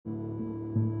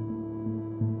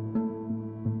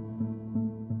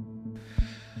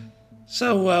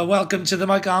So welcome to the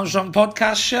Mike Armstrong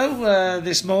podcast show.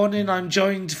 This morning I'm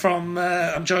joined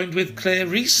with Claire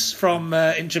Rees from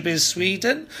Introbiz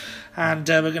Sweden, and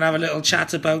we're going to have a little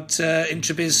chat about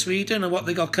Introbiz Sweden and what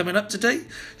they got coming up today.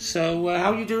 So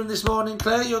how are you doing this morning,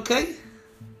 Claire? You okay?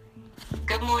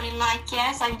 Good morning, Mike.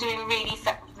 Yes, I'm doing really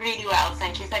well.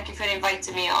 Thank you. Thank you for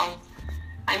inviting me on.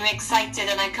 I'm excited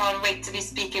and I can't wait to be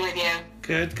speaking with you.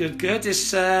 Good.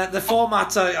 It's the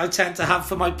format I tend to have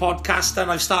for my podcast,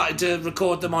 and I've started to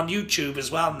record them on YouTube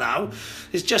as well now.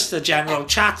 It's just a general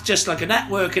chat, just like a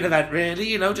networking event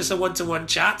really, just a one-to-one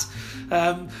chat,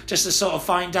 just to sort of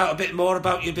find out a bit more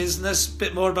about your business, a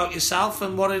bit more about yourself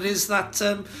and what it is that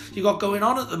you got going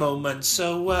on at the moment.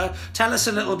 So tell us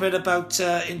a little bit about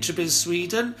Introbiz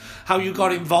Sweden, how you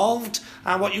got involved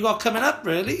and what you got coming up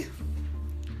really.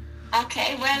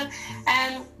 Okay, well,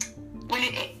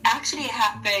 it actually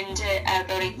happened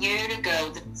about a year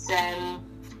ago.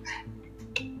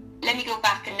 Let me go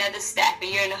back another step. A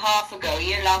year and a half ago,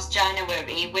 last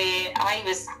January, where I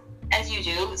was, as you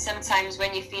do, sometimes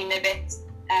when you feel a bit,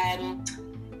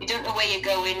 you don't know where you're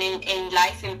going in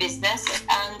life, in business,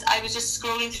 and I was just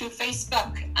scrolling through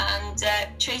Facebook,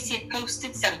 and Tracy had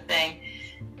posted something.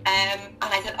 And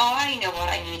I thought, I know what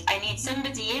I need. I need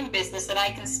somebody in business that I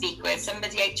can speak with,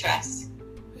 somebody I trust.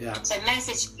 Yeah. So I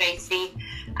messaged Tracy,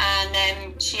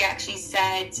 and she actually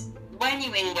said, when are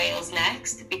you in Wales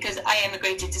next? Because I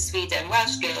emigrated to Sweden.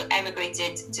 Welsh girl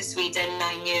emigrated to Sweden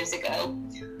 9 years ago.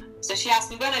 So she asked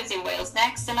me when I was in Wales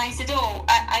next, and I said,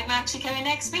 I'm actually coming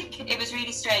next week. It was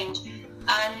really strange.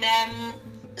 And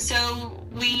so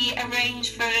we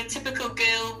arranged for a typical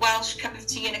girl Welsh cup of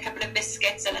tea and a couple of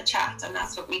biscuits and a chat, and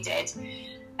that's what we did.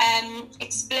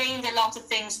 Explained a lot of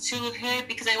things to her,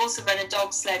 because I also run a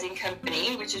dog sledding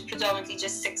company, which is predominantly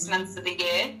just 6 months of the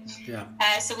year. Yeah.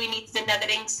 So we needed another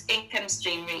income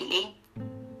stream really.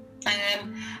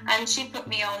 And she put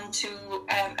me on to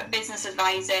a business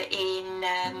advisor in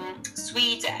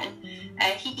Sweden.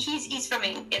 He's from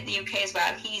the UK as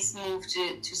well. He's moved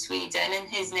to Sweden, and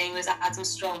his name was Adam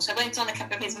Strong. So I went on a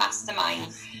couple of his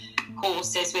mastermind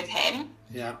courses with him.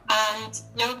 Yeah. And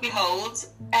lo and behold,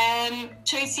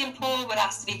 Tracy and Paul were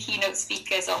asked to be keynote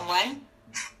speakers on one.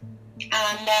 And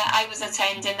I was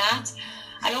attending that.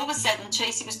 And all of a sudden,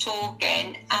 Tracy was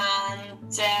talking,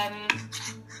 and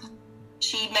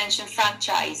she mentioned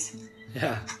franchise.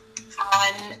 Yeah.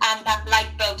 And that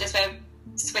light bulb just went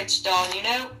switched on,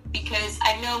 because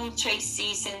I've known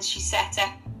Tracy since she set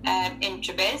up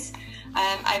Introbiz.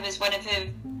 I was one of her,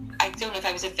 I don't know if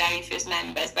I was the very first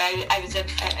members, but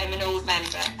I'm an old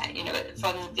member,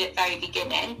 from the very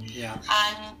beginning. Yeah.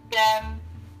 And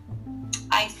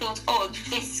I thought,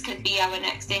 this could be our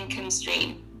next income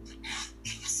stream.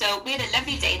 So we had a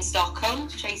lovely day in Stockholm,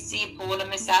 Tracy, Paul and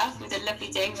myself. We had a lovely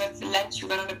day. We went for lunch, we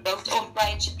went on a boat.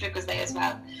 Brian Chiptrick was there as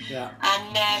well. Yeah.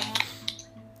 And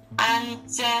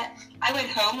I went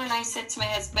home and I said to my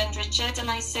husband, Richard,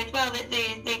 and I said, well,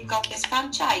 they've got this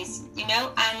franchise,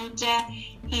 and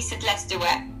he said, let's do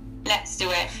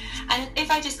it. And if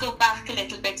I just go back a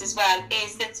little bit as well,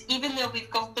 is that even though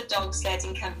we've got the dog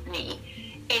sledding company,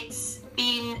 it's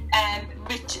been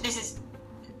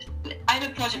I'm a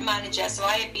project manager, so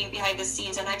I have been behind the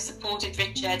scenes and I've supported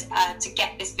Richard to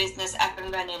get this business up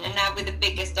and running. And now we're the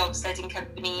biggest dog sledding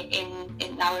company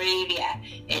in our area,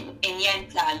 in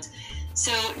Jämtland.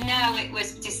 So now it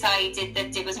was decided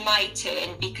that it was my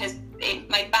turn, because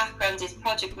my background is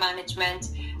project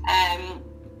management, and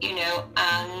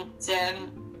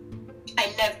I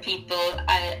love people,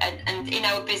 and in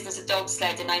our business of dog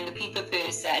sledding, I'm the people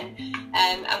person,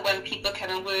 and when people come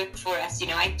and work for us,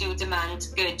 I do demand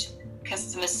good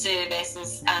customer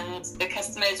service, and the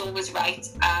customer is always right,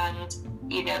 and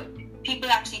people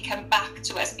actually come back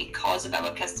to us because of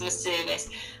our customer service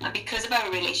and because of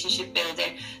our relationship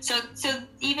building. So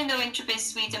even though Introbiz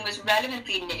Sweden was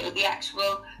relevantly new, the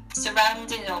actual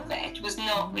surrounding of it was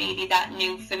not really that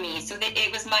new for me. So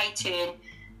it was my turn.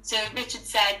 So Richard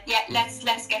said,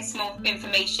 let's get some more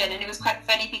information. And it was quite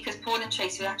funny, because Paul and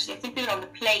Tracy were actually, I think they were on the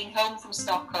plane home from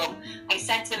Stockholm. I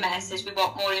sent a message, we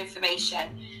want more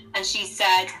information. And she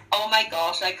said, oh my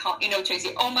gosh, I can't,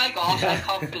 Tracy, oh my gosh, I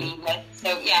can't believe it.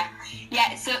 So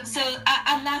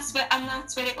and that's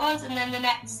where it was. And then the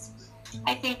next,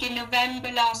 I think in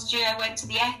November last year, I went to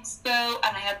the expo,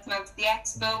 and I helped them out at the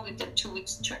expo. We did 2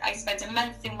 weeks. I spent a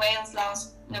month in Wales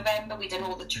last November. We did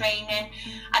all the training,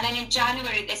 and then in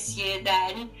January this year,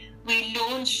 then we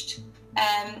launched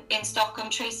in Stockholm.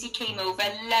 Tracy came over,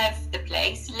 loved the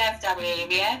place, loved our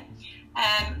area,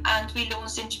 and we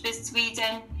launched Introbiz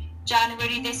Sweden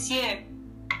January this year.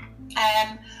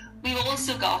 we've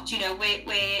also got, you know, where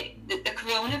the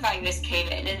coronavirus came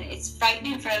in, and it's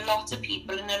frightening for a lot of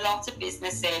people and a lot of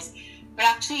businesses. But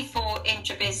actually for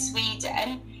Introbiz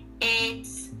Sweden,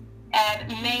 it's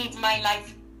made my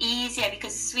life easier,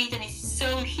 because Sweden is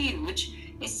so huge.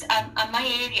 And my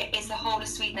area is the whole of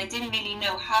Sweden. I didn't really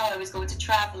know how I was going to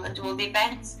travel and do all the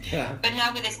events. Yeah. But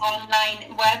now with this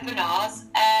online webinars,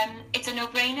 it's a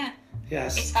no-brainer.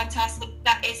 Yes. It's fantastic.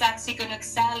 That is actually going to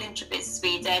excel Introbiz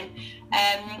Sweden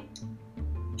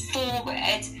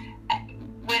forward,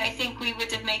 where I think we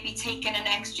would have maybe taken an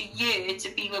extra year to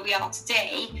be where we are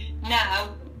today.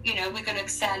 Now, you know, we're going to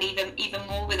excel even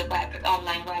more with the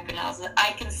online webinars.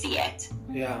 I can see it.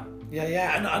 Yeah.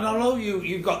 And although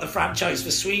you've got the franchise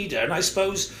for Sweden, I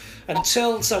suppose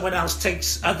until someone else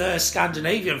takes other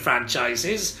Scandinavian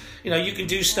franchises, you know, you can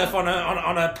do stuff on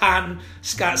a pan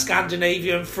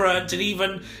Scandinavian front, and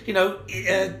even, you know,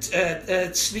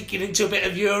 sneaking into a bit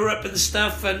of Europe and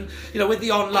stuff, and, you know, with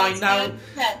the online now.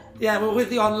 Yeah, well, with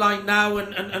the online now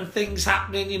and things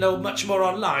happening, you know, much more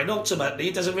online, ultimately,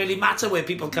 it doesn't really matter where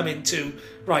people come into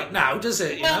right now, does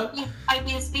it, you know? I've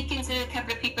been speaking to a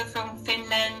couple of people from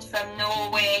Finland, from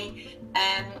Norway,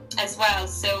 as well.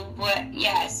 So,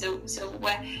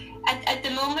 at the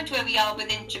moment where we are with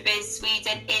Introbiz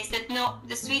Sweden is that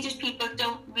the Swedish people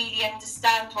don't really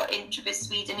understand what Introbiz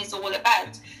Sweden is all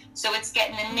about. So it's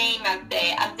getting a name out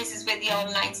there, and this is where the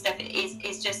online stuff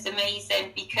is just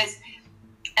amazing, because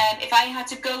if I had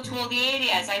to go to all the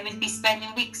areas, I would be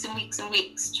spending weeks and weeks and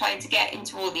weeks trying to get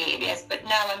into all the areas. But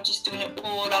now I'm just doing it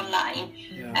all online.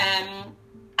 Yeah.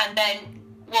 And then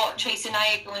what Tracy and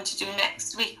I are going to do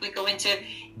next week, we're going to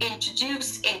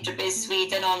introduce Introbiz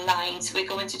Sweden online. So we're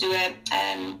going to do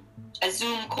a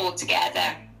Zoom call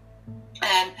together.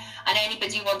 And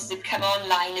anybody who wanted to come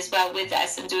online as well with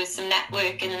us and do some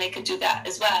networking, and they could do that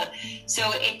as well. So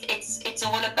it's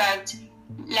all about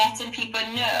letting people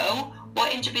know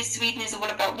what Introbiz Sweden is all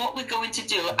about, what we're going to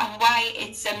do, and why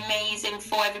it's amazing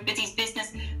for everybody's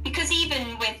business. Because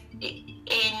even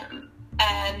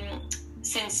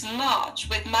since March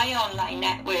with my online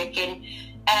networking,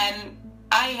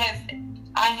 I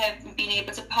have been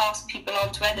able to pass people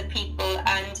on to other people,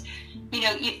 and you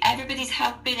know, everybody's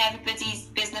helping everybody's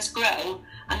business grow,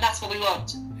 and that's what we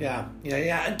want. Yeah.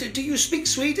 And do you speak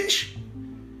Swedish?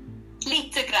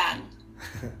 Lite grann.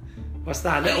 What's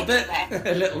that? A little bit?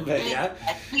 A little bit, yeah.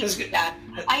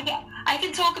 I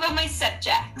can talk about my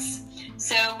subjects.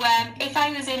 So if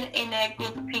I was in a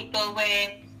group of people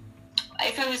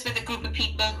if I was with a group of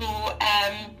people who,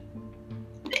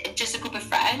 just a group of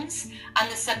friends, and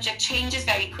the subject changes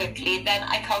very quickly, then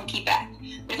I can't keep up.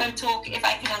 But if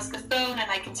I can answer the phone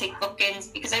and I can take bookings,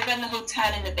 because I run the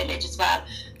hotel in the village as well,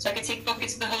 so I can take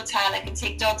bookings for the hotel, I can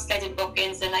take dog sledding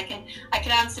bookings, and I can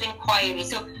answer inquiries.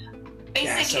 So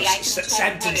basically, I can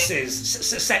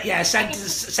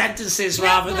sentences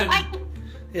rather than.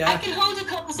 I can hold a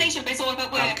conversation, but it's all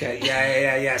about work. Okay,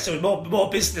 yeah. So more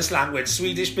business language,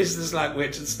 Swedish business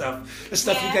language and stuff. The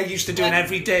stuff you get used to doing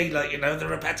every day, like, you know, the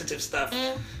repetitive stuff.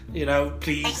 You know,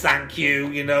 please, thank you.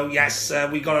 You know, yes,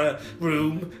 we got a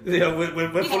room. You know,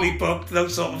 we're fully booked.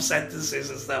 Those sort of sentences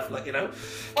and stuff, like, you know.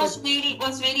 What's really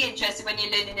interesting when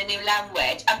you're learning a new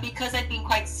language, and because I've been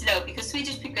quite slow, because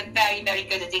Swedish people are very, very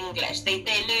good at English. They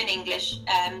learn English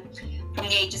from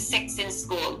the age of 6 in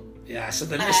school. Yeah, so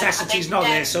the necessity's not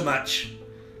there so much.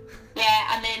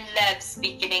 Yeah, and they love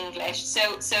speaking English. So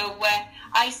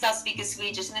I start speaking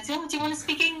Swedish, and they say, "Oh, do you want to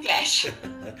speak English?"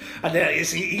 And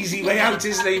it's an easy way out,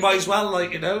 isn't it? You might as well,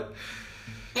 like, you know.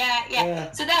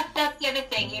 Yeah. So that's the other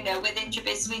thing, you know, with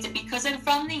Introbiz Sweden, because I'm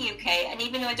from the UK, and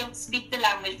even though I don't speak the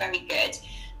language very good,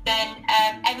 then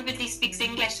everybody speaks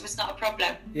English, so it's not a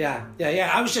problem. Yeah.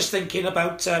 I was just thinking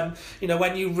about, you know,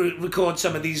 when you record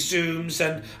some of these Zooms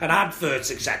and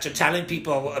adverts, etc., telling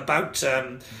people about,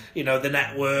 you know, the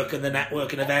network and the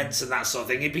networking events and that sort of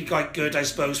thing. It'd be quite good, I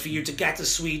suppose, for you to get a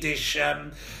Swedish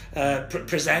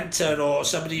presenter, or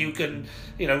somebody who can,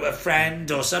 you know, a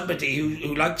friend or somebody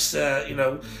who likes, you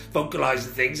know,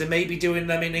 vocalising things, and maybe doing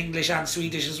them in English and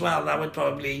Swedish as well. That would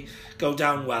probably go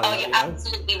down well. Oh, you're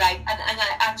absolutely right. And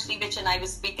actually, Rich and I were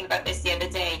speaking about this the other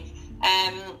day.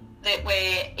 That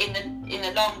we're in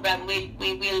the long run, we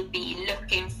will be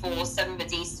looking for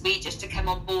somebody Swedish to come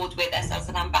on board with us as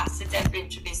an ambassador for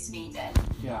Introbiz Sweden.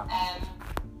 Yeah.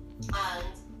 And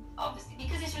obviously,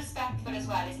 because it's respectful as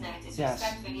well, isn't it? It's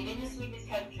respectful. You're in the Swedish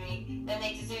country, then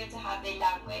they deserve to have their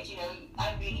language. You know,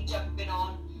 I'm really jumping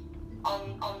on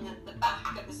the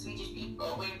back of the Swedish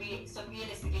people. So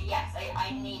realistically, yes,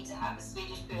 I need to have a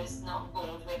Swedish person on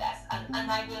board with us, and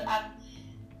I will.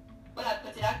 Well, I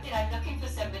put it out there. I'm looking for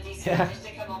somebody Swedish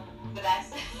to come on with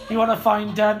us. You want to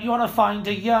find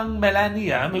a young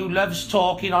millennium who loves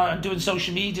talking and doing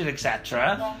social media,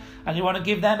 etc., and you want to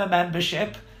give them a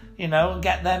membership, and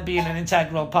get them being an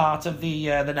integral part of the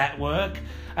network,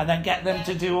 and then get them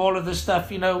to do all of the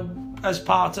stuff, as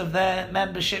part of their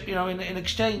membership, in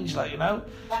exchange, That's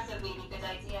a really good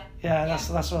idea. Yeah, that's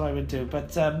what I would do.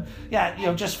 But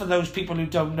just for those people who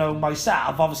don't know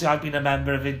myself, obviously I've been a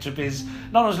member of Introbiz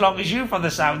not as long as you, from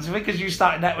the sounds of it, because you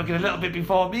started networking a little bit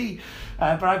before me.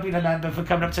 But I've been a member for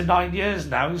coming up to 9 years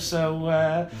now, so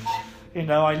I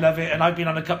love it. And I've been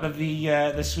on a couple of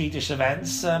the Swedish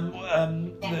events.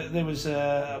 There was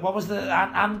what was the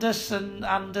Anders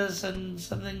and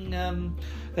something.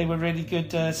 They were really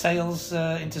good sales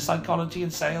into psychology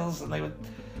and sales, and they were.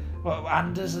 Well,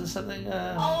 Anders and something.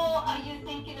 Are you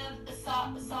thinking of the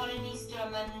Sara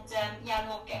Nyström and Jan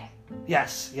Åke?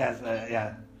 Yes, yeah.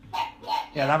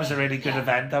 Yeah, that was a really good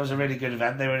event.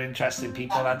 They were interesting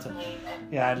people.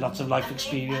 Had lots of life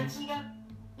experience.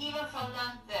 Even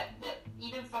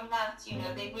from that,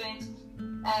 they weren't.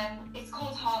 It's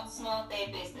called Heart Smart, their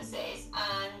businesses,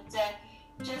 and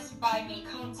just by me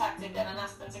contacting them and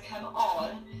asking them to come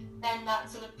on, then that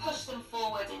sort of pushed them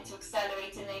forward into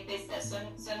accelerating their business.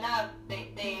 So now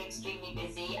they're extremely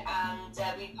busy, and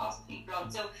we pass people on.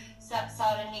 So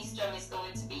Sara Nyström is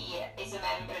a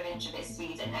member of Introbiz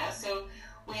Sweden now. So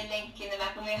we're linking them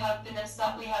up and we're helping them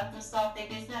start. We helped them start their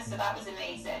business. So that was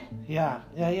amazing. Yeah,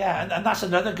 and that's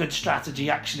another good strategy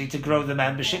actually to grow the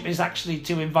membership, is actually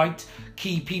to invite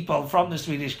key people from the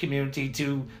Swedish community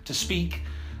to speak.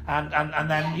 And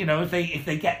then if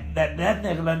they get that, then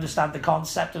they'll understand the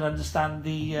concept and understand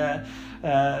the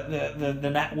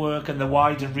network and the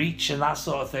wider reach and that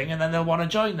sort of thing, and then they'll want to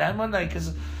join them, won't they?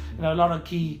 Because a lot of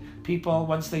key people,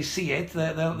 once they see it,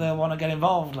 they'll want to get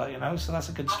involved, So that's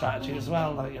a good strategy as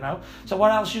well, So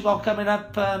what else you got coming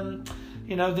up?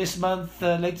 This month,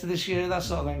 later this year, that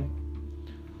sort of thing.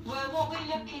 Well, what we're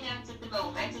looking at the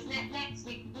moment is next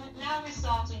week. Now we're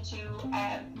starting to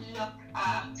look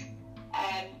at.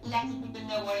 Letting people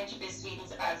know what Introbiz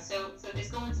Sweden's about. So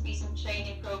there's going to be some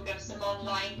training programs, some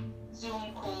online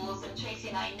Zoom calls, and Tracy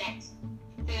and I next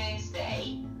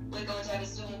Thursday we're going to have a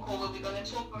Zoom call where we're going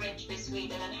to talk about Introbiz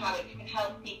Sweden and how it can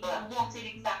help people and what it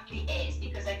exactly is,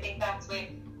 because I think that's where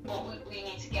we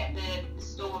need to get the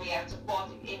story out of what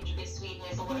Introbiz Sweden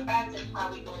is all about and how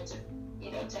we're going to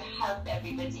to help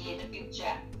everybody in the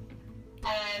future.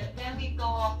 Then we've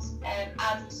got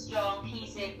Adam Strong.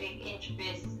 He's a big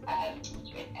Introbiz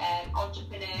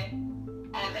entrepreneur,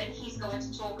 and he's going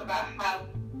to talk about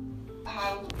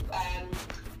how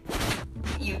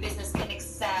your business can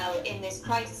excel in this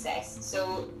crisis.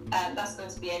 So that's going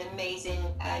to be an amazing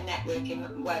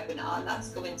networking webinar, and that's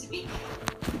going to be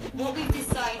what we've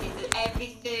decided that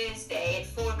every Thursday at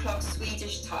 4 o'clock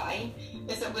Swedish time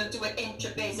is that we'll do an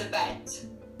Introbiz event.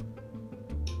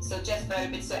 So just for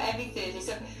everybody, so every Thursday.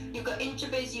 So you've got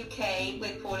Introbiz UK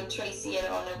with Paul and Tracy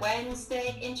on a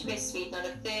Wednesday, Introbiz Sweden on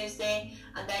a Thursday,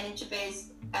 and then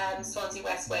Introbiz Swansea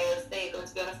West Wales, they're going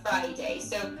to be on a Friday.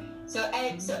 So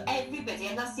everybody,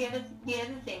 and that's the other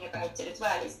thing about it as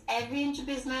well, is every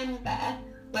Introbiz member,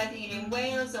 whether you're in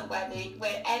Wales or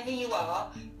wherever you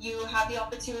are, you have the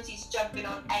opportunity to jump in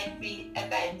on every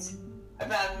event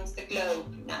around the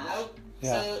globe now.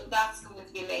 Yeah. So that's going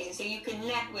to be amazing. So you can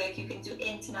network, you can do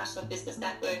international business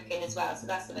networking as well. So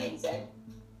that's amazing.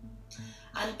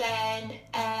 And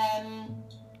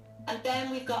then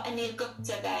we've got Anil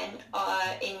Gupta then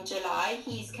in July.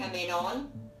 He's coming on.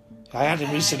 I had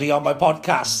him recently on my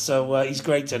podcast, so he's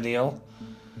great, Anil.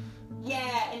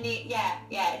 Yeah,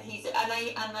 he's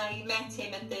and I met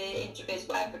him at the Introbiz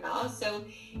webinar. So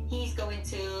he's going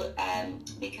to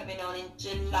be coming on in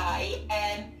July.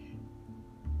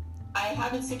 I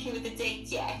haven't secured the date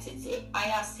yet. I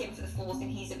asked him for the 4th and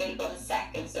he's available on the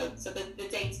 2nd. So the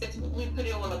dates, but we put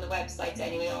it all on the website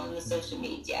anyway, on the social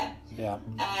media. Yeah.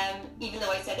 Even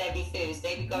though I said every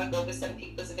Thursday, we've got to go over some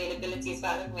people's availability as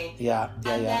well, haven't we? Yeah.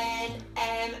 Then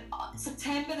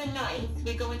September the 9th,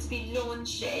 we're going to be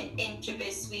launching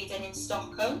Introbiz Sweden in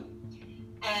Stockholm.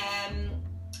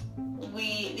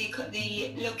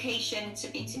 The location to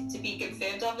be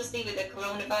confirmed, obviously, with the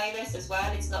coronavirus as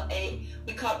well.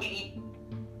 We can't really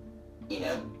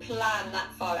plan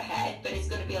that far ahead, but it's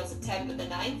going to be on September the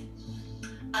 9th.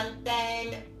 And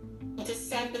then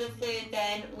December the 3rd,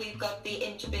 then we've got the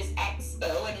Introbiz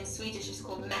Expo, and in Swedish it's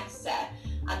called Mässa,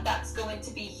 and that's going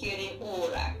to be here in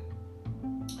Åre.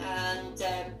 And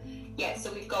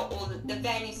so we've got all the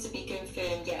venues to be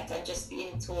confirmed yet. I'm just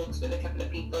in talks with a couple of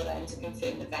people then to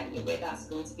confirm the venue where that's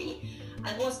going to be.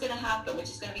 And what's going to happen, which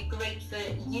is going to be great for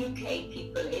UK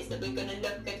people, is that we're going to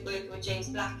look at working with James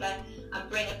Blackler and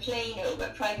bring a plane over,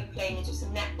 a private plane, and do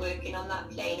some networking on that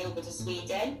plane over to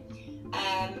Sweden.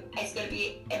 It's going to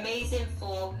be amazing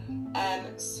for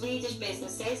Swedish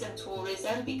businesses and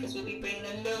tourism, because we'll be bringing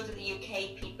a load of the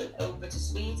UK people over to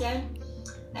Sweden.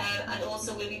 And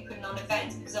also we'll be putting on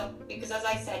events because as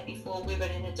I said before, we're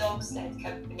running a dog sled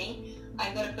company.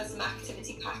 I'm going to put some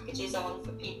activity packages on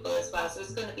for people as well. So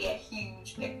it's going to be a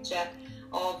huge picture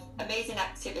of amazing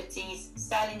activities,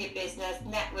 selling your business,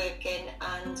 networking,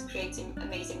 and creating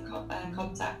amazing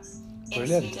contacts in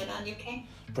Sweden and UK.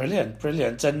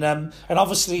 Brilliant. And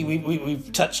obviously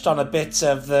we've touched on a bit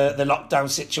of the lockdown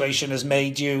situation has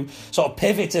made you sort of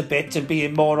pivot a bit to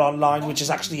being more online, which has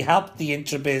actually helped the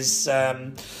Introbiz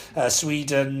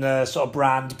Sweden sort of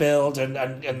brand build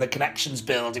and the connections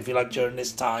build, if you like, during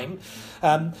this time.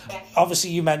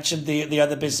 Obviously you mentioned the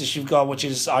other business you've got, which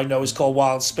is, I know, is called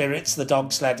Wild Spirits, the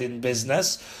dog sledding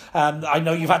business. I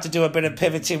know you've had to do a bit of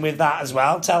pivoting with that as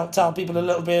well. Tell people a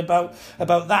little bit about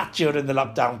that during the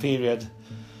lockdown period.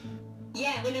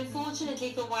 Yeah, well,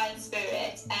 unfortunately for Wild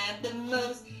Spirit,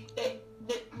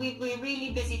 we're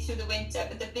really busy through the winter,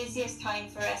 but the busiest time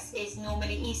for us is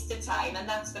normally Easter time, and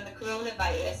that's when the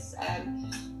coronavirus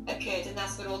occurred, and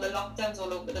that's when all the lockdowns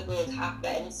all over the world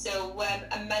happened. So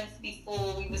a month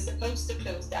before we were supposed to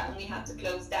close down, we had to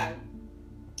close down.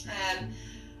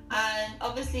 And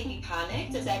obviously we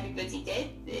panicked, as everybody did.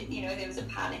 You know, there was a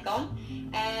panic on.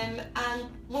 And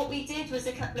what we did was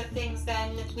a couple of things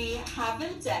then that we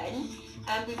haven't done,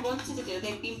 and we wanted to do.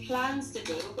 They've been plans to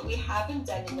do, but we haven't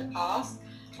done in the past.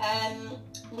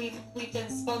 We've done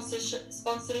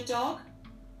sponsor a dog.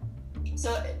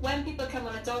 So when people come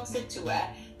on a dog sit tour,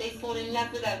 they fall in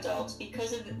love with our dogs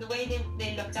because of the way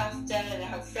they looked after and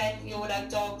how friendly all our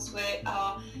dogs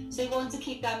are. So they want to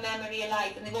keep that memory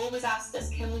alive, and they've always asked us,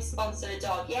 can we sponsor a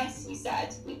dog? Yes, we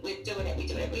said, we're doing it.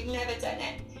 We've never done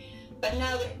it. But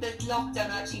now the lockdown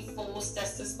actually forced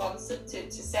us to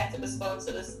set up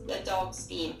a dog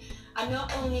scheme. And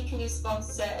not only can you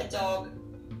sponsor a dog,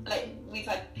 like we've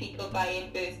had people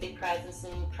buying birthday presents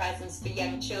and presents for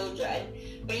young children,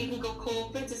 but you can go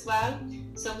corporate as well.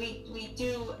 So we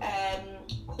do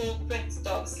corporate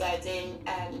dog sledding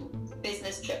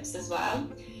business trips as well.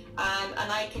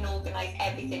 And I can organise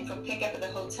everything from pick up at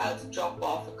the hotel to drop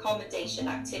off, accommodation,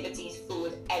 activities,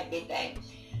 food, everything.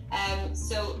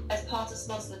 So as part of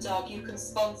Sponsor the Dog, you can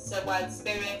sponsor Wild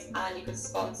Spirits and you can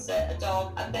sponsor a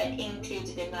dog, and then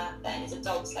included in that then is a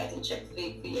dog sledding trip for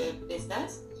your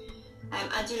business.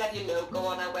 And you'll have your logo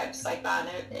on our website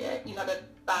banner. You'll have a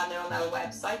banner on our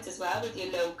website as well with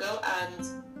your logo,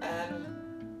 and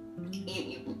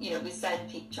you know, we send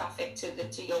peak traffic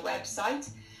to your website.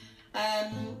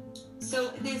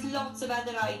 So there's lots of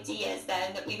other ideas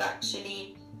then that we've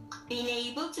actually been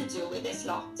able to do with this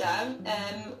lockdown,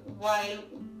 and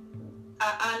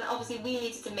obviously we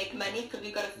needed to make money because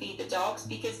we've got to feed the dogs,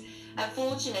 because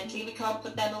unfortunately we can't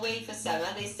put them away for summer.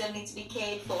 They still need to be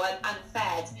cared for and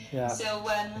fed. Yeah.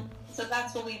 So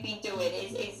that's what we've been doing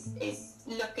is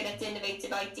looking at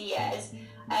innovative ideas,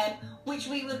 which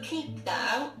we will keep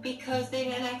now because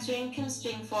they're an extra income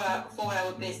stream for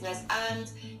our business.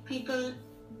 And people,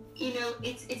 you know,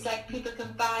 it's like people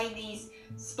can buy these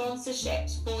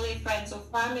sponsorships for their friends or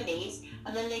families,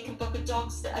 and then they can book a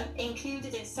dog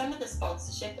included in some of the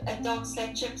sponsorship a dog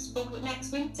sled trips for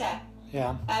next winter.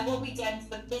 Yeah. What we done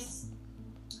for this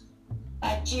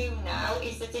June now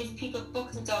is that if people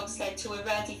booked a dog sled tour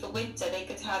ready for winter, they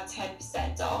could have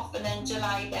 10% off, and then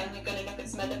July then we're going to look at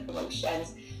some other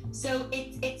promotions. So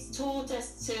it's taught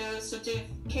us to sort of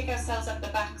kick ourselves up the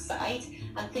backside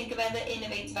and think of other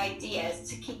innovative ideas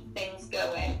to keep things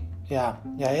going.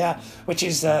 Yeah. Which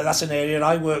is that's an area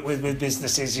I work with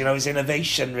businesses. You know, is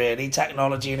innovation really,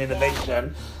 technology and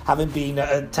innovation. Having been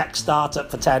a tech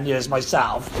startup for 10 years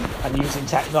myself and using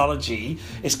technology,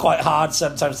 it's quite hard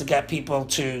sometimes to get people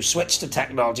to switch to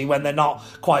technology when they're not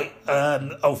quite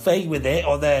au fait with it,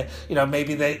 or they're, you know,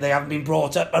 maybe they haven't been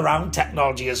brought up around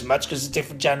technology as much because of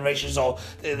different generations or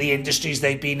the industries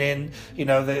they've been in. You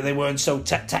know, they weren't so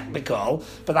technical.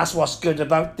 But that's what's good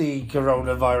about the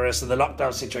coronavirus and the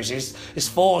lockdown situation. It's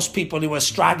forced people who are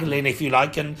straggling, if you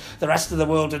like, and the rest of the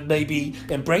world had maybe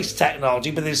embraced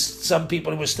technology, but there's some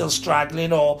people who are still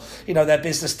straggling, or, you know, their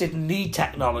business didn't need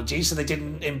technology, so they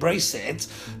didn't embrace it,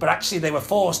 but actually they were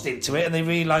forced into it, and they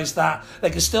realised that they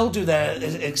can still do their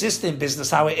existing business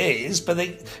how it is, but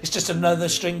it's just another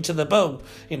string to the bow,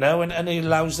 you know, and it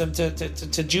allows them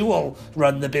to dual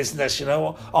run the business, you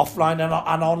know, offline and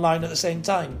online at the same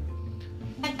time.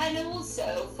 And And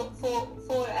also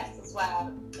for us as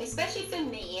well, especially for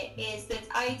me, is that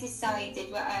I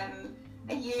decided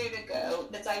a year ago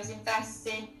that I was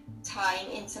investing time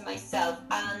into myself,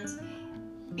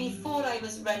 and before I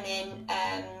was running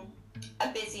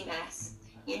a busy mess,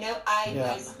 you know, I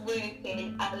was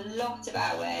working a lot of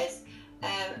hours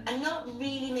and not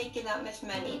really making that much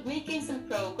money, making some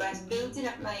progress, building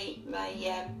up my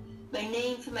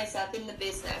name for myself in the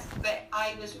business, but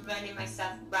I was running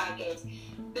myself ragged.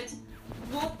 But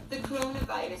what the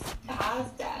coronavirus has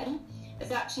done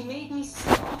has actually made me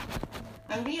stop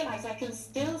and realise I can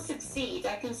still succeed,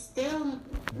 I can still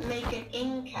make an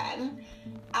income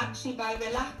actually by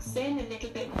relaxing a little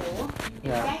bit more,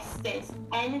 investing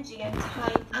energy and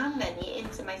time and money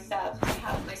into myself to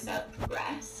help myself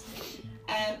progress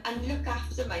and look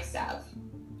after myself.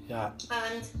 Yeah.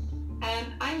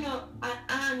 And I'm not,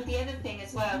 and the other thing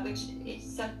as well, which is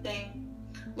something,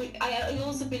 I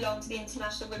also belong to the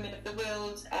International Women of the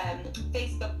World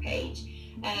Facebook page,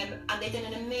 and they did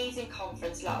an amazing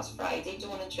conference last Friday.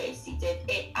 Dawn and Tracy did.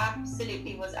 It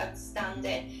absolutely was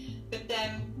outstanding. But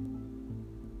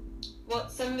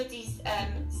what somebody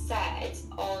said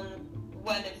on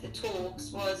one of the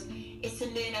talks is to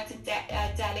learn how to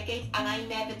delegate, and I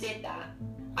never did that.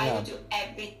 I would do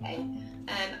everything,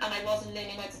 and I wasn't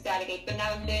learning how to delegate, but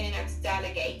now I'm learning how to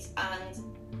delegate, and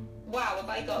wow, have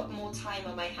I got more time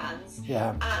on my hands.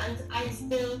 Yeah. And I'm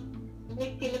still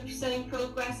making some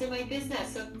progress in my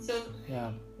business. So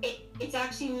it's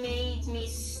actually made me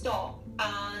stop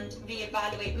and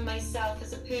reevaluate myself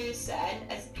as a person,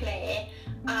 as Claire,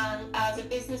 and as a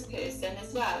business person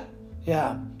as well.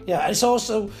 Yeah. It's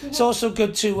also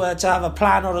good to have a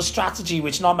plan or a strategy,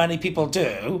 which not many people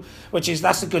do.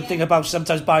 That's the good thing about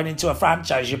sometimes buying into a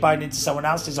franchise. You're buying into someone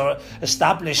else's or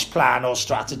established plan or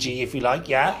strategy, if you like.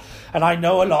 Yeah. And I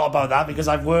know a lot about that because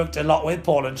I've worked a lot with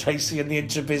Paul and Tracy and the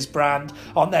Introbiz brand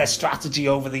on their strategy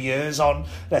over the years, on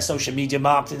their social media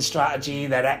marketing strategy,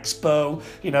 their expo,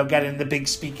 you know, getting the big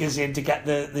speakers in to get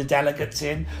the delegates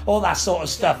in, all that sort of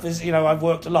stuff. Is, you know, I've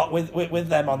worked a lot with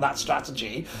them on that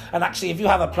strategy. And actually, if you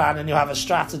have a plan and you have a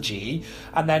strategy,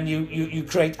 and then you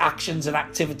create actions and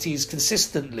activities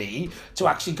consistently to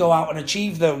actually go out and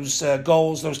achieve those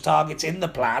goals, those targets in the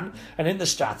plan and in the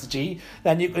strategy,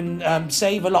 then you can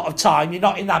save a lot of time. You're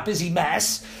not in that busy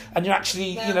mess, and you're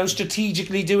actually, you know,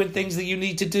 strategically doing things that you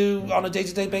need to do on a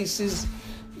day-to-day basis,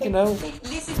 you know.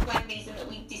 This is one reason that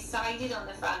we decided on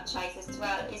the franchise as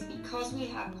well, is because we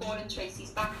have Paul and Tracy's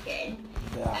backing.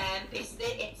 It's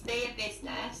their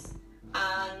business,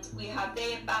 and we have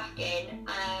their backing,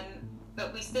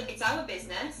 but it's our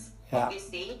business,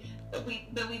 obviously, but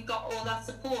we've got all that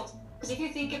support. Because if you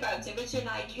think about it, Richard and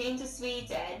I came to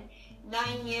Sweden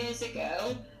 9 years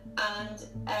ago, and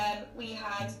we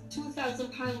had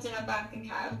 £2,000 in our bank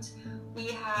account. We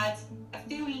had a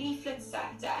few leaflets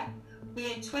set up. We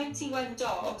had 21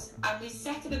 dogs, and we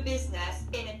set up a business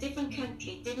in a different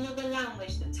country, didn't know the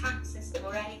language, the tax system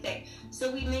or anything.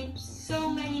 So we made so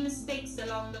many mistakes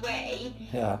along the way.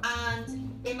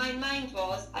 And in my mind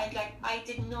I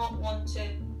did not want to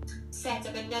set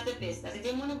up another business. I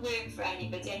didn't want to work for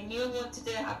anybody. I knew I wanted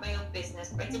to have my own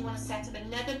business, but I didn't want to set up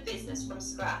another business from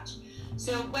scratch.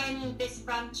 So when this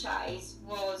franchise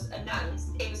was announced,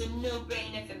 it was a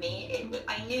no-brainer for me.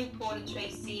 I knew Paul and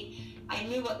Tracy, I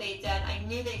knew what they'd done, I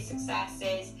knew their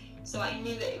successes, so I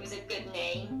knew that it was a good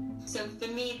name. So for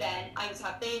me then, I would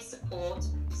have their support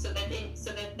so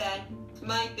that then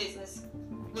my business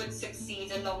would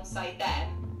succeed alongside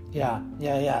them. Yeah.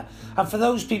 And for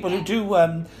those people who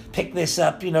do pick this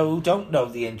up, you know, who don't know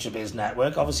the Introbiz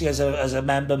network, obviously as a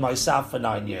member myself for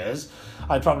 9 years,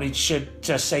 I probably should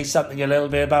just say something a little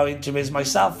bit about Introbiz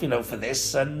myself, you know, for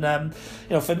this. And,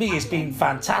 you know, for me, it's been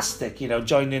fantastic, you know,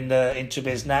 joining the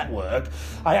Introbiz network.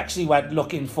 I actually went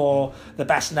looking for the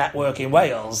best network in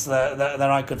Wales that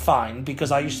I could find,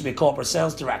 because I used to be a corporate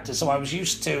sales director, so I was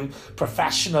used to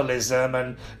professionalism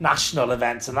and national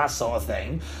events and that sort of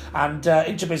thing. And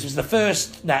Introbiz was the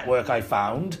first network I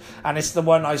found, and it's the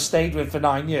one I stayed with for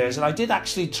 9 years. And I did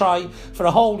actually try for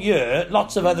a whole year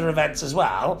lots of other events as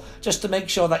well, just to make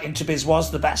sure that Introbiz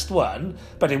was the best one.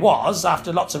 But it was,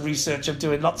 after lots of research of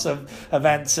doing lots of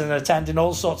events and attending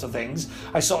all sorts of things,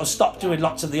 I sort of stopped doing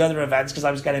lots of the other events because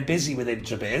I was getting busy with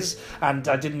Introbiz and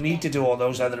I didn't need to do all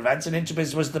those other events, and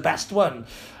Introbiz was the best one.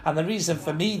 And the reason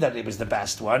for me that it was the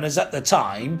best one is, at the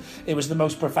time, it was the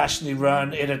most professionally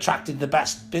run, it attracted the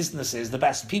best businesses, the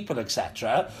best people,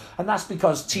 etc. And that's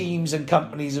because teams and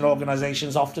companies and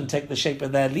organisations often take the shape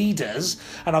of their leaders.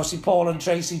 And obviously Paul and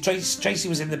Tracy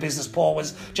was in the business, Paul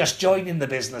was just joining the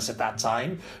business at that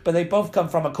time, but they both come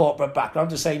from a corporate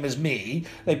background, the same as me.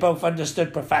 They both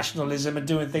understood professionalism and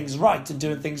doing things right and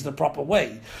doing things the proper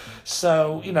way.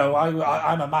 So, you know,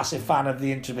 I'm a massive fan of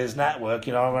the Introbiz network.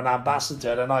 You know, I'm an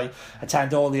ambassador and I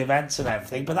attend all the events and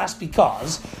everything. But that's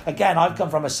because, again, I've come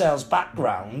from a sales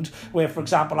background where, for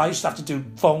example, I used to have to do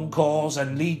phone calls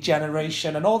and lead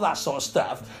generation and all that sort of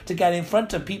stuff to get in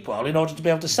front of people in order to be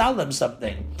able to sell them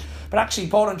something. But actually,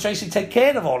 Paul and Tracy take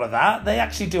care of all of that. They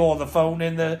actually do all the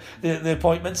phoning, the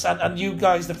appointments, and you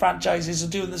guys, the franchises, are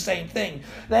doing the same thing.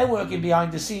 They're working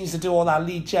behind the scenes to do all that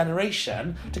lead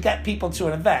generation to get people to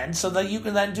an event so that you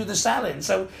can then do the selling.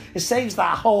 So it saves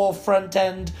that whole front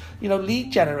end, you know,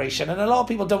 lead generation. And a lot of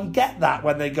people don't get that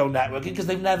when they go networking because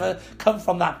they've never come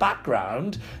from that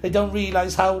background. They don't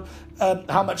realise how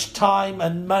much time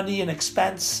and money and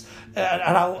expense and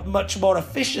how much more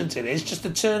efficient it is just to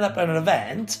turn up at an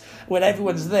event when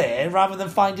everyone's there rather than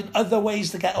finding other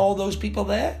ways to get all those people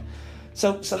there.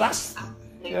 So that's,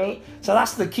 you know, so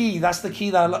that's the key. That's the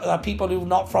key that people who are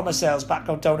not from a sales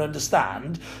background don't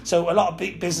understand. So a lot of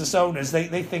big business owners,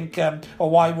 they think,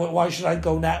 why should I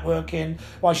go networking?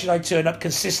 Why should I turn up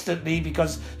consistently?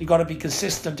 Because you've got to be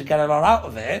consistent to get a lot out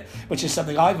of it, which is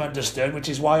something I've understood, which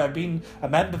is why I've been a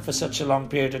member for such a long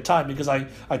period of time, because I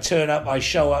turn up, I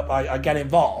show up, I get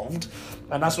involved.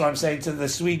 And that's what I'm saying to the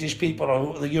Swedish people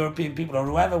or the European people or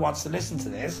whoever wants to listen to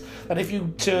this, that if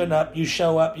you turn up, you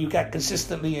show up, you get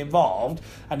consistently involved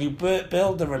and you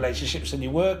build the relationships and you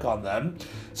work on them,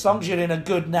 as long as you're in a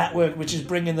good network which is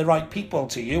bringing the right people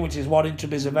to you, which is what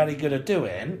Introbiz are very good at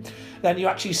doing, then you're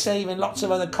actually saving lots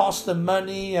of other costs and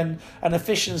money and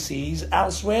efficiencies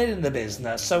elsewhere in the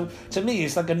business. So to me,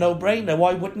 it's like a no-brainer.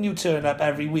 Why wouldn't you turn up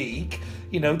every week,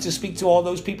 you know, to speak to all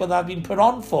those people that have been put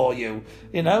on for you,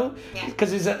 you know?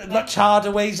 Because there's much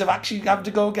harder ways of actually having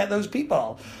to go and get those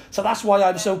people. So that's why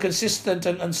I'm so consistent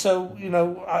and so, you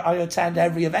know, I attend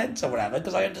every event or whatever,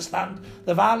 because I understand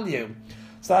the value.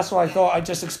 So that's why I thought I'd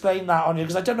just explain that on you,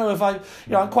 because I don't know if I'm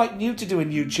quite new to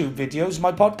doing YouTube videos.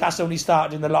 My podcast only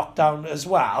started in the lockdown as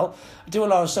well. I do a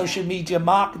lot of social media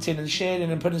marketing and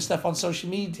sharing and putting stuff on social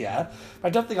media. But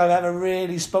I don't think I've ever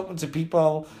really spoken to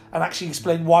people and actually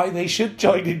explained why they should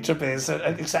join Introbiz,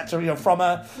 etc. You know, from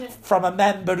a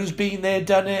member who's been there,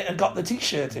 done it, and got the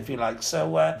T-shirt, if you like.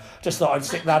 So just thought I'd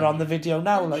stick that on the video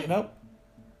now, like, you know.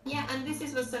 Yeah, and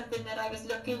this was something that I was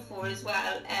looking for as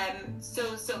well. So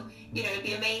you know, it'd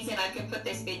be amazing. I could put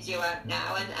this video out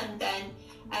now and then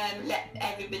let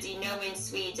everybody know in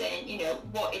Sweden, you know,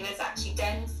 what it has actually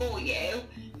done for you.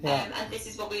 Yeah. And this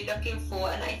is what we're looking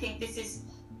for. And I think this is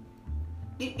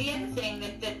the other thing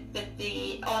that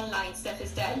the online stuff has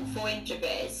done for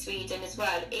Introbiz Sweden as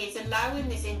well is allowing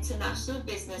this international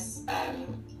business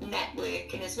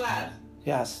networking as well.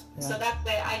 Yes. Yeah. So that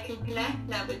way I can connect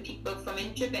now with people from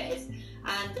Introbiz,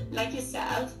 and like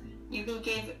yourself, you can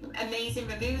give amazing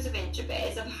reviews of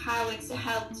Introbiz, of how it's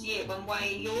helped you and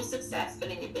why you're successful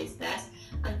in your business,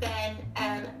 and then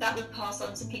that would pass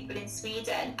on to people in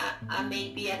Sweden and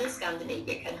maybe other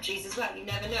Scandinavian countries as well. You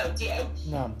never know, do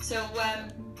you? No. So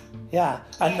yeah,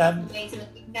 and amazing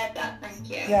that you said that. Thank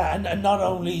you. Yeah, and not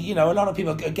only, you know, a lot of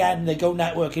people, again, they go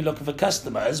networking looking for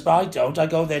customers, but I don't. I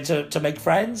go there to make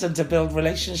friends and to build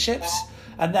relationships. Yeah.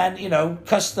 And then, you know,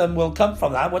 custom will come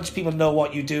from that. Once people know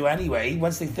what you do anyway,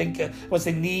 once they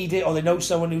need it or they know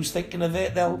someone who's thinking of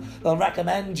it, they'll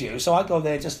recommend you. So I go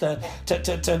there just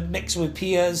to mix with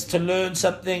peers, to learn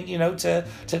something, you know, to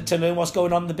learn what's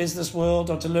going on in the business world,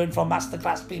 or to learn from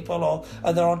masterclass people or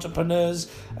other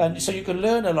entrepreneurs. And so you can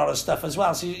learn a lot of stuff as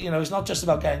well. So, you know, it's not just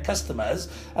about getting customers.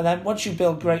 And then once you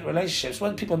build great relationships,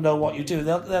 when people know what you do,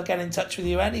 they'll get in touch with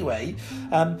you anyway.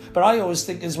 But I always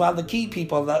think as well, the key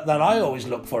people that I always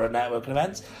look for at networking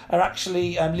events are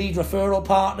actually lead referral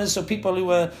partners, so people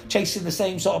who are chasing the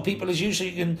same sort of people as you, so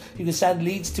you can send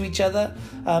leads to each other,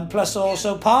 plus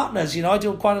also partners. You know, I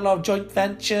do quite a lot of joint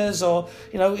ventures, or,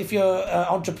 you know, if you're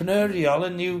entrepreneurial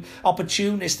and you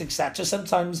opportunist, etc.,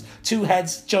 sometimes two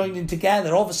heads joining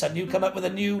together, all of a sudden you come up with a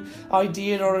new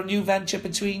idea or a new venture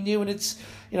between you, and it's,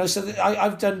 you know, so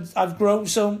I've grown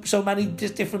so many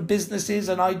different businesses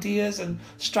and ideas and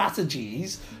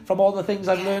strategies from all the things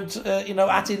I've learned, you know,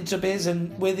 at Introbiz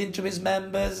and with Introbiz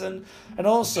members and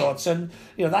all sorts. And,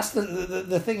 you know, that's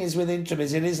the thing is with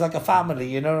Introbiz, it is like a family,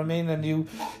 you know what I mean? And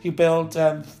you build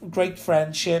great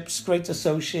friendships, great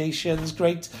associations,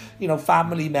 great, you know,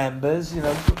 family members, you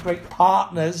know, great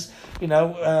partners, you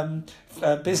know,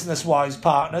 business-wise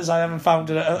partners. I haven't found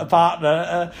a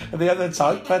partner of the other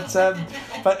type, but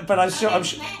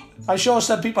I'm sure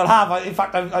some people have. In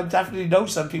fact, I definitely know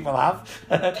some people have,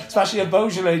 especially in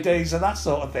Beaujolais days and that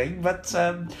sort of thing. But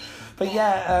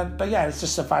yeah, it's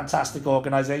just a fantastic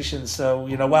organisation. So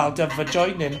well done for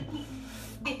joining.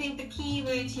 I think the key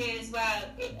word here as well,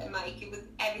 Mike, with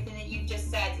everything that you've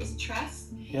just said, is trust.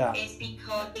 Yeah. Is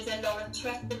because there's a lot of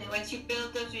trust in it. Once you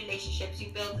build those relationships,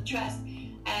 you build the trust.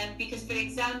 Because, for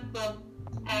example,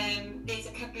 there's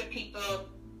a couple of people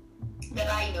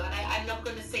that I know, and I'm not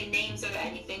going to say names or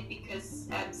anything because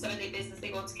some of their business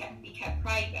they want to be kept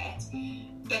private.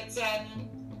 But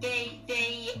they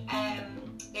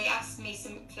asked me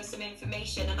for some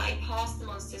information, and I passed them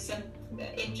on to some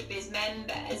Introbiz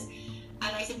members.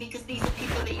 And I said, because these are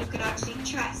people that you can actually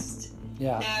trust.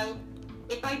 Yeah. Now,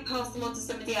 if I pass them on to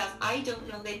somebody else, I don't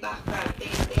know their background.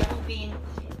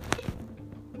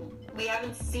 We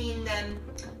haven't seen them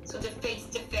sort of face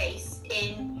to face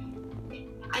and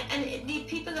the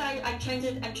people that I'm trying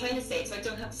to say, so I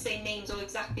don't have to say names or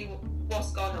exactly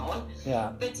what's gone on.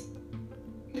 Yeah. But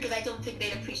because I don't think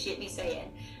they'd appreciate me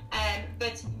saying.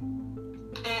 It's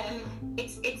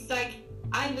like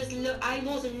I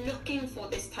wasn't looking for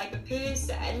this type of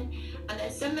person, and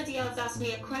then somebody else asked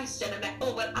me a question. I'm like,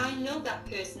 oh well, I know that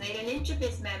person. They're an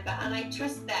Introbiz member, and I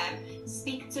trust them.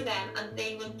 Speak to them, and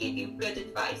they will give you good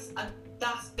advice, and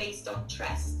that's based on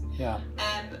trust. Yeah.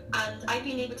 And I've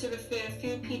been able to refer a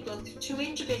few people to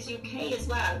Introbiz UK as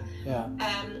well. Yeah.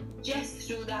 Just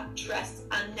through that trust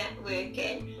and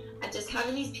networking. And just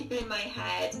having these people in my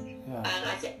head, and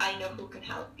I say, I know who can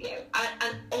help you.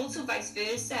 And also vice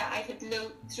versa.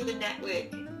 Through the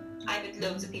network, I've had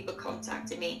loads of people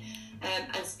contacting me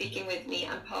and speaking with me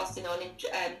and passing on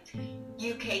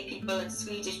UK people and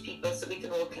Swedish people so we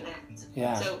can all connect.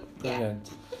 Yeah, so,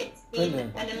 brilliant. It's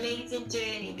been an amazing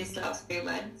journey this last few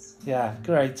months. Yeah,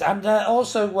 great. And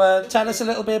also tell us a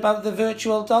little bit about the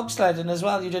virtual dog sledding as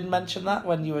well. You didn't mention that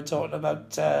when you were talking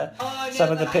about some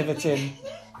of the pivoting.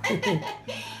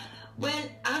 Well,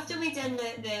 after we done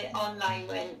the online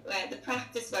one, the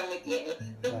practice one with you,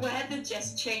 the weather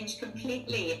just changed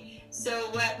completely.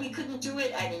 So we couldn't do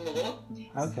it anymore.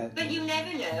 Okay. But you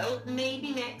never know.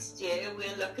 Maybe next year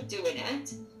we'll look at doing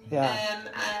it. Yeah.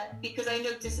 Because I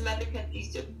noticed some other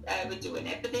countries were doing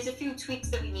it. But there's a few tweaks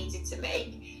that we needed to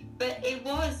make. But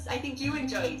I think you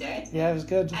enjoyed it. Yeah, it was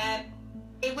good.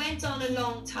 It went on a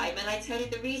long time, and I tell you,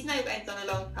 the reason I went on a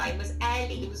long time was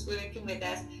Ellie, who was working with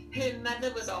us, her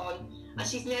mother was on, and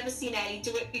she's never seen Ellie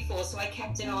do it before, so I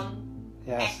kept it on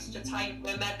extra time for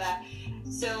her mother.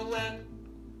 So, I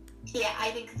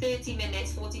think 30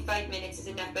 minutes, 45 minutes is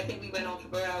enough. I think we went on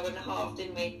for an hour and a half,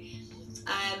 didn't we?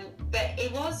 But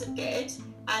it was good,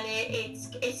 and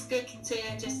it's good to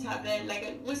just have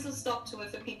a whistle-stop tour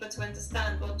for people to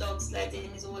understand what dog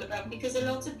sledding is all about, because a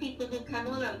lot of people who come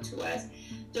on out to us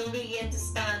don't really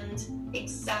understand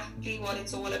exactly what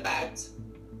it's all about.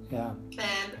 Yeah.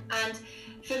 And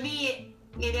for me,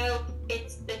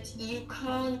 it's that you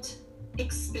can't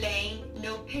explain,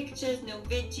 no pictures, no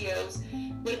videos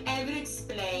will ever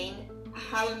explain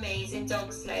how amazing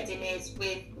dog sledding is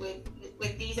with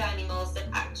these animals that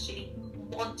actually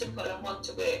want to pull and want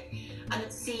to work, and the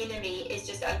scenery is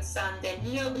just outstanding.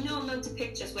 No amount of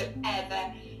pictures will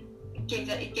ever give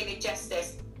it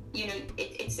justice.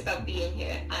 It's about being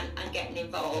here and getting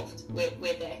involved with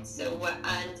it. So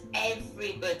and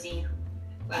everybody,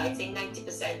 well, I'd say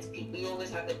 90% of people, you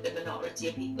always have the minority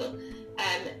of people,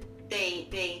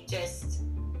 they just,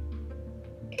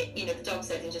 the dog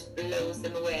sledding just blows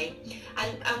them away.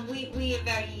 And we are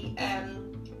very,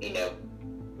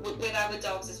 with our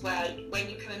dogs as well, when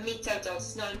you come and meet our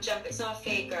dogs, it's not a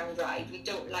fairground ride. We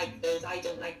don't like those. I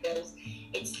don't like those.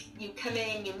 It's, you come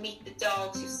in, you meet the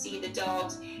dogs, you see the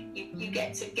dogs, you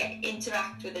get to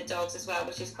interact with the dogs as well,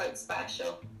 which is quite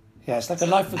special. Yeah, it's like a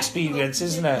life experience,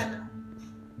 isn't it?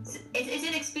 It's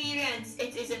an experience.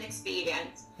 It is an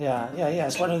experience. Yeah.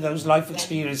 It's one of those life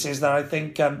experiences that I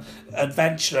think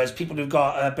adventurers, people who've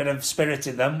got a bit of spirit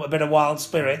in them, a bit of wild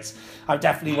spirit, I'm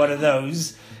definitely one of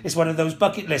those. It's one of those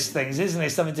bucket list things, isn't it?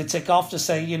 Something to tick off to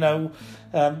say,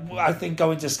 I think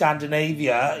going to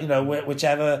Scandinavia,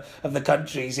 whichever of the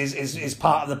countries is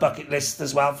part of the bucket list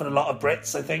as well for a lot of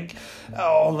Brits, I think.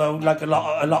 Although, like a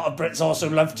lot of Brits also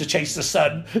love to chase the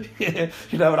sun,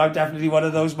 and I'm definitely one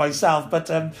of those myself. But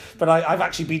I've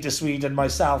actually been to Sweden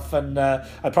myself, and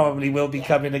I've probably will be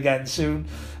coming again soon.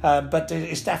 But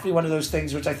it's definitely one of those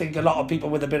things which I think a lot of people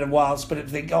with a bit of wild spirit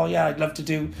think, oh yeah, I'd love to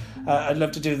do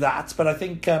that. But I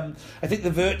think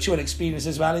the virtual experience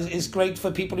as well is great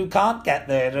for people who can't get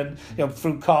there, and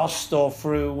through cost or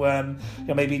through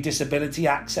maybe disability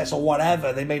access or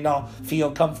whatever, they may not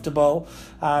feel comfortable.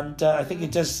 And I think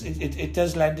it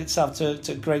does lend itself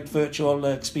to great virtual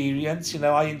experience.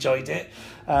 I enjoyed it.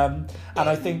 And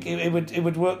I think it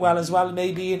would work well as well,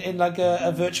 maybe in like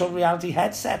a virtual reality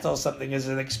headset or something as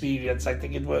an experience. I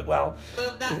think it'd work well.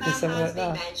 Well, that has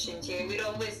been mentioned here. We're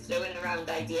always throwing around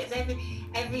ideas.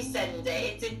 Every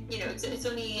Sunday, it's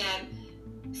only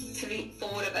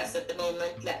 3-4 of us at the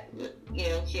moment,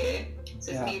 here.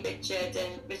 So it's me,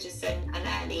 Richardson and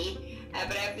Ellie.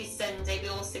 But every Sunday we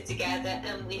all sit together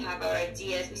and we have our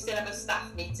ideas. We still have a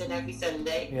staff meeting every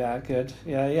Sunday. Yeah, good.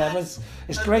 Yeah. It's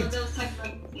great. Those type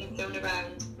of things thrown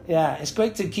around. Yeah, it's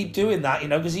great to keep doing that,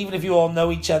 because even if you all know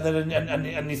each other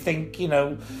and you think,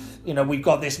 we've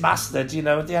got this mastered,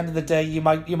 at the end of the day, you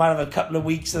might have a couple of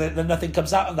weeks that nothing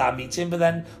comes out of that meeting, but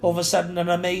then all of a sudden an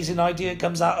amazing idea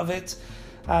comes out of it,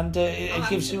 and it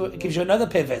gives you another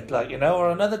pivot,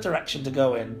 or another direction to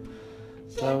go in.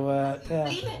 So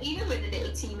even with a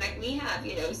little team like we have,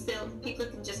 still people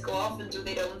can just go off and do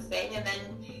their own thing, and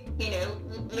then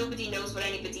nobody knows what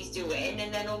anybody's doing,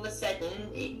 and then all of a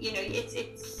sudden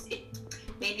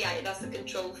maybe that's the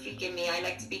control freak in me. I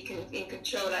like to be in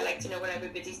control. I like to know what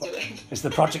everybody's doing. It's the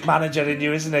project manager in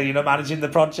you, isn't it? Managing the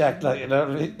project, what I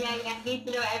mean? Yeah, I need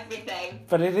to know everything.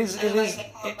 But it is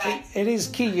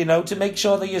key, to make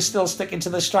sure that you're still sticking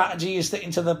to the strategy, you're sticking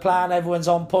to the plan, everyone's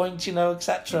on point,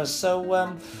 etc.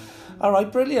 So, all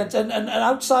right, brilliant. And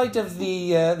outside of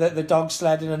the dog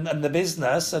sledding and the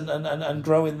business and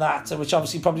growing that, which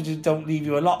obviously probably don't leave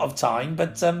you a lot of time,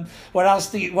 but what else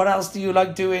do you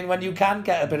like doing when you can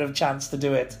get a bit of chance to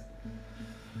do it?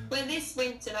 Well, this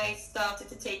winter I started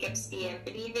to take up skiing.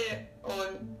 Believe it or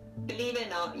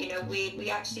not, we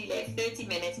actually live 30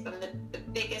 minutes from the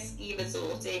biggest ski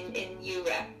resort in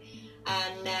Europe,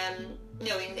 and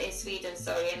in Sweden,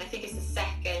 sorry, and I think it's the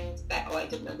second best. I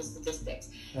don't know the statistics,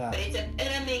 but it's an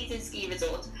amazing ski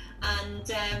resort, and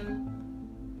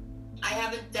I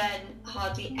haven't done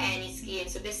hardly any skiing,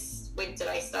 so this winter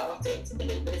I started a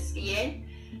little bit of skiing,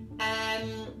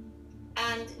 and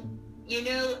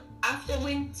after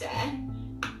winter,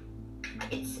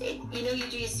 you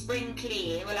do your spring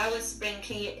clean. Well, our spring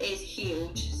clean is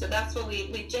huge, so that's what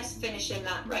we're just finishing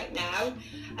that right now.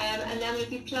 And then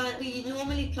we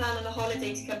normally plan on a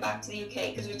holiday to come back to the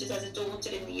UK because Richard has a daughter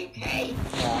in the UK.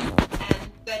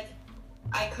 But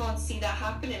I can't see that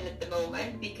happening at the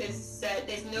moment because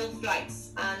there's no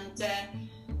flights, and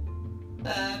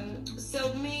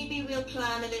so maybe we'll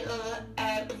plan a little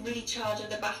recharge of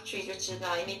the batteries, Richard and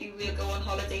I. Maybe we'll go on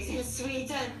holidays in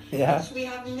Sweden, which we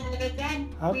have never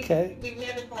done. Okay. We've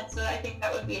never done, so I think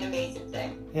that would be an amazing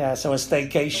thing. Yeah, so a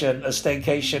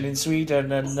staycation in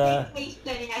Sweden, and I think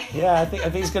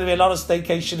there's going to be a lot of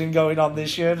staycationing going on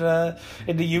this year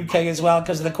in the UK as well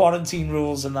because of the quarantine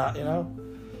rules and that,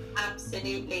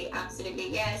 Absolutely,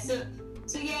 yeah. So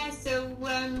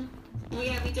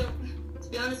we don't. To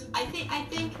be honest, I think now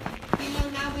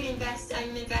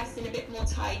I'm investing a bit more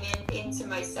time into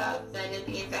myself, then I'll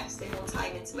be investing more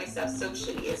time into myself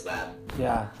socially as well.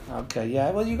 Yeah. Okay.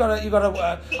 Yeah. Well, you gotta. We don't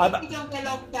get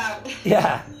locked out.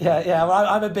 Yeah. Well,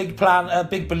 I'm a big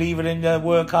believer in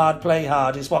work hard, play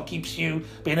hard. It's what keeps you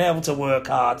being able to work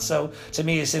hard. So to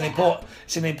me, it's an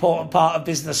important part of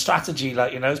business strategy.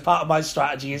 As part of my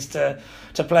strategy is to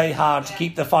play hard, to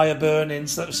keep the fire burning,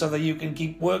 so that you can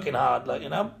keep working hard.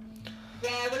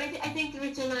 Yeah, well, I think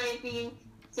Richard and I have been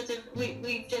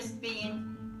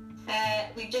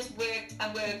we've just worked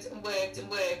and worked,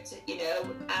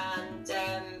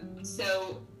 and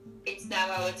so it's now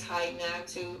our time now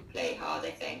to play hard, I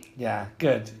think. Yeah,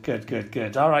 good.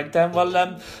 All right then.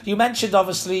 Well, you mentioned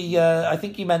obviously, I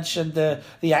think you mentioned the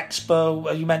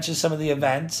expo. You mentioned some of the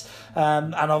events,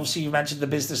 and obviously you mentioned the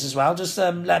business as well. Just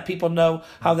let people know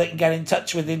how they can get in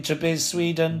touch with Introbiz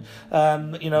Sweden.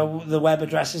 The web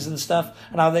addresses and stuff,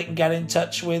 and how they can get in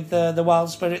touch with the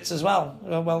Wild Spirits as well.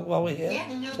 While we're here,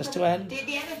 just to end.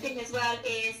 The other thing as well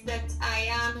is that I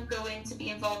am going to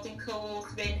be involved in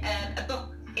co-authoring a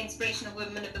book. Inspirational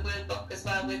Women of the World book as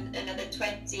well, with another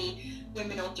 20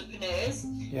 women entrepreneurs.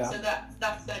 So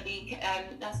that's going to be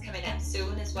that's coming up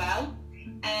soon as well.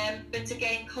 But to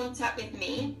get in contact with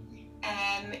me,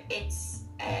 it's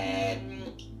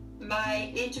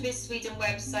my Introbiz Sweden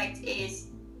website is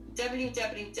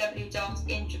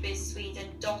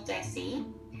www.introbizsweden.se.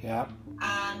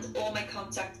 And all my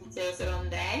contact details are on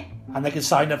there. And they can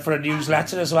sign up for a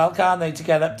newsletter as well, can't they, to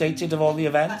get updated of all the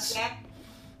events? Yeah,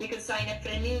 you can sign up for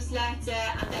a newsletter,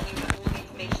 and then you have all the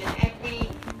information.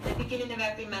 The beginning of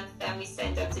every month, then we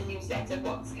send out a newsletter of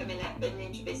what's coming up in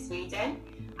Introbiz Sweden.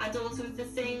 And also it's the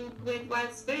same with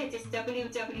Wild Spirit. It's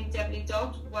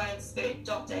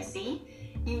www.wildspirit.se.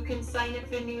 You can sign up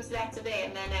for a newsletter there,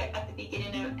 and then at the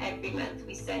beginning of every month,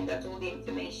 we send out all the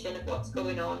information of what's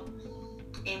going on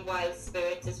in Wild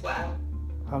Spirit as well.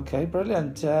 Okay,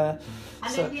 brilliant. Then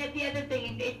the other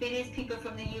thing, if there is people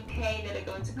from the UK that are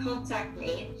going to contact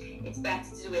me, it's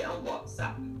better to do it on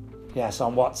WhatsApp. Yes,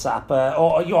 on WhatsApp.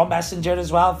 Or are you on Messenger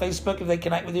as well, Facebook, if they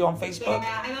connect with you on Facebook?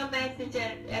 Yeah, I'm on Messenger,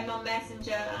 and I'm on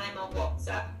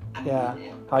WhatsApp. Yeah,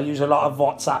 I use a lot of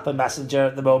WhatsApp and Messenger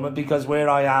at the moment because where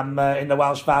I am in the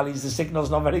Welsh Valleys, the signal's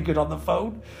not very good on the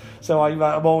phone. So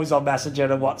I'm always on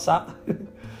Messenger and WhatsApp.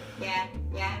 Yeah.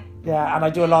 Yeah, and I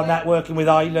do a lot of networking with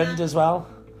Ireland as well.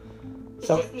 It's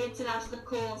just the international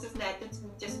calls, isn't it? That we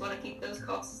just want to keep those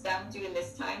costs down during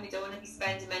this time. We don't want to be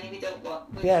spending money we don't want.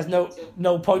 Yeah, there's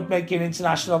no point making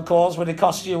international calls when it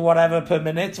costs you whatever per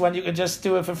minute when you can just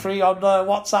do it for free on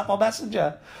WhatsApp or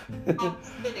Messenger.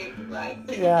 Absolutely right.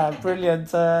 Yeah,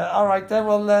 brilliant. All right then.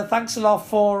 Well, thanks a lot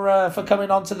for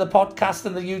coming on to the podcast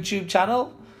and the YouTube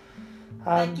channel.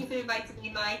 Thank you for inviting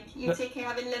me, Mike. You take care.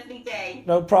 Have a lovely day.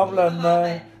 No problem.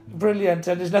 Brilliant.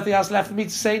 And there's nothing else left for me to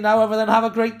say now other than have a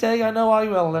great day. I know I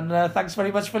will. And thanks very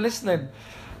much for listening.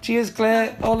 Cheers,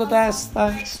 Claire. All the best.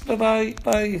 Thanks. Bye-bye.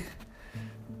 Bye.